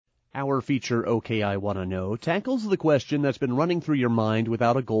Our feature, OKI Wanna Know, tackles the question that's been running through your mind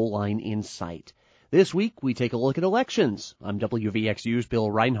without a goal line in sight. This week, we take a look at elections. I'm WVXU's Bill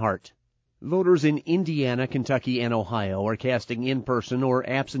Reinhart. Voters in Indiana, Kentucky, and Ohio are casting in-person or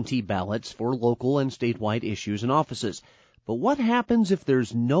absentee ballots for local and statewide issues and offices. But what happens if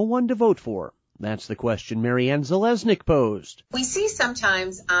there's no one to vote for? That's the question Marianne Zalesnik posed. We see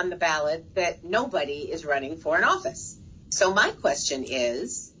sometimes on the ballot that nobody is running for an office. So my question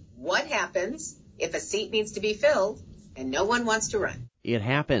is, what happens if a seat needs to be filled and no one wants to run? It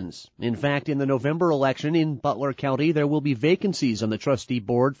happens. In fact, in the November election in Butler County, there will be vacancies on the trustee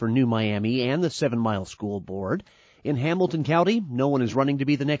board for New Miami and the 7 Mile School Board. In Hamilton County, no one is running to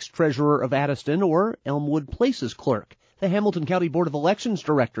be the next treasurer of Addiston or Elmwood Place's clerk. The Hamilton County Board of Elections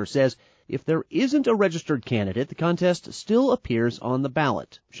director says if there isn't a registered candidate, the contest still appears on the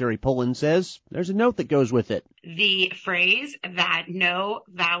ballot. Sherry Pullen says there's a note that goes with it. The phrase that no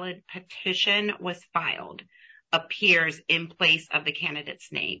valid petition was filed appears in place of the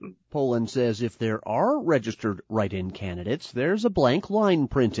candidate's name. Pullen says if there are registered write-in candidates, there's a blank line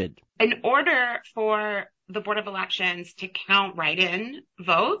printed. In order for the Board of Elections to count write-in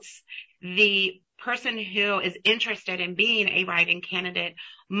votes, the person who is interested in being a write-in candidate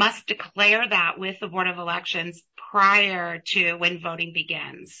must declare that with the Board of Elections prior to when voting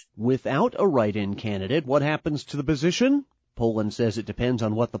begins. Without a write-in candidate, what happens to the position? Pullen says it depends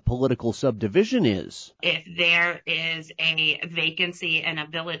on what the political subdivision is. If there is a vacancy in a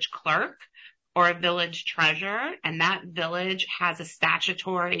village clerk or a village treasurer, and that village has a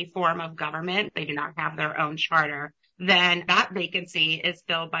statutory form of government, they do not have their own charter, then that vacancy is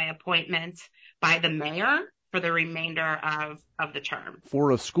filled by appointment by the mayor for the remainder of the term.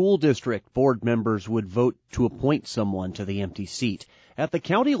 For a school district, board members would vote to appoint someone to the empty seat. At the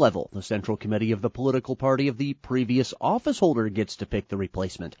county level, the central committee of the political party of the previous office holder gets to pick the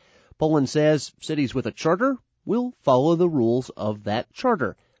replacement. Pullen says cities with a charter will follow the rules of that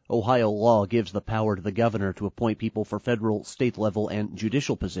charter. Ohio law gives the power to the governor to appoint people for federal, state level, and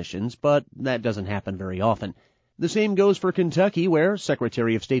judicial positions, but that doesn't happen very often. The same goes for Kentucky, where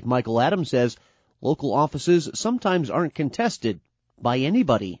Secretary of State Michael Adams says local offices sometimes aren't contested by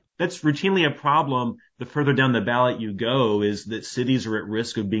anybody. That's routinely a problem. The further down the ballot you go is that cities are at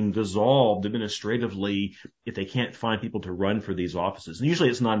risk of being dissolved administratively if they can't find people to run for these offices. And usually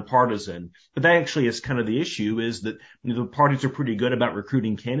it's nonpartisan, but that actually is kind of the issue is that the parties are pretty good about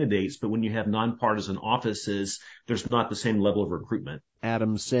recruiting candidates, but when you have nonpartisan offices, there's not the same level of recruitment.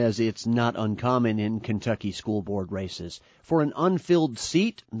 Adams says it's not uncommon in Kentucky school board races. For an unfilled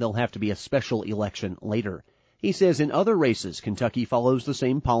seat, there'll have to be a special election later. He says in other races, Kentucky follows the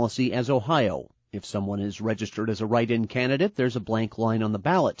same policy as Ohio. If someone is registered as a write-in candidate, there's a blank line on the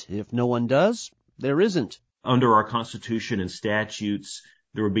ballot. If no one does, there isn't. Under our Constitution and statutes,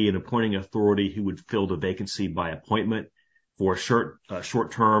 there would be an appointing authority who would fill the vacancy by appointment for a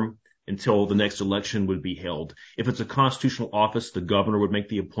short term until the next election would be held. If it's a constitutional office, the governor would make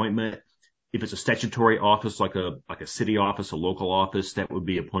the appointment. If it's a statutory office, like a city office, a local office, that would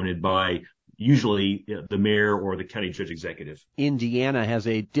be appointed by usually the mayor or the county judge executive. Indiana has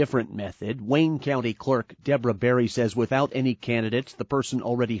a different method. Wayne County Clerk Deborah Berry says without any candidates, the person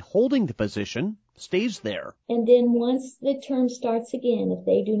already holding the position stays there. And then once the term starts again, if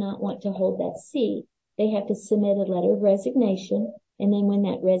they do not want to hold that seat, they have to submit a letter of resignation. And then when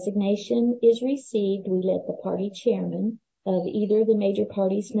that resignation is received, we let the party chairman of either of the major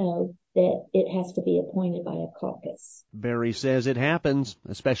parties know that it has to be appointed by a caucus. Berry says it happens,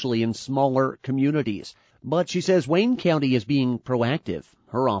 especially in smaller communities. But she says Wayne County is being proactive.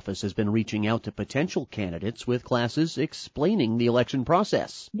 Her office has been reaching out to potential candidates with classes explaining the election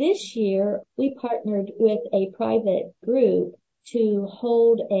process. This year, we partnered with a private group to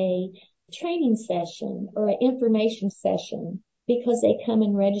hold a training session or an information session. Because they come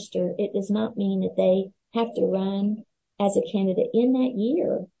and register, it does not mean that they have to run as a candidate in that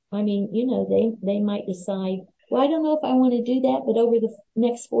year. I mean, they might decide, well, I don't know if I want to do that, but over the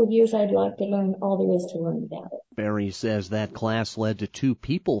next 4 years, I'd like to learn all there is to learn about it. Berry says that class led to 2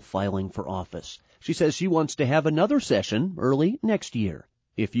 people filing for office. She says she wants to have another session early next year.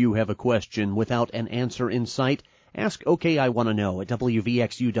 If you have a question without an answer in sight, ask OKI Wanna Know at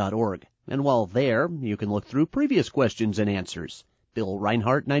WVXU.org. And while there, you can look through previous questions and answers. Bill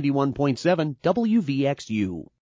Reinhart, 91.7 WVXU.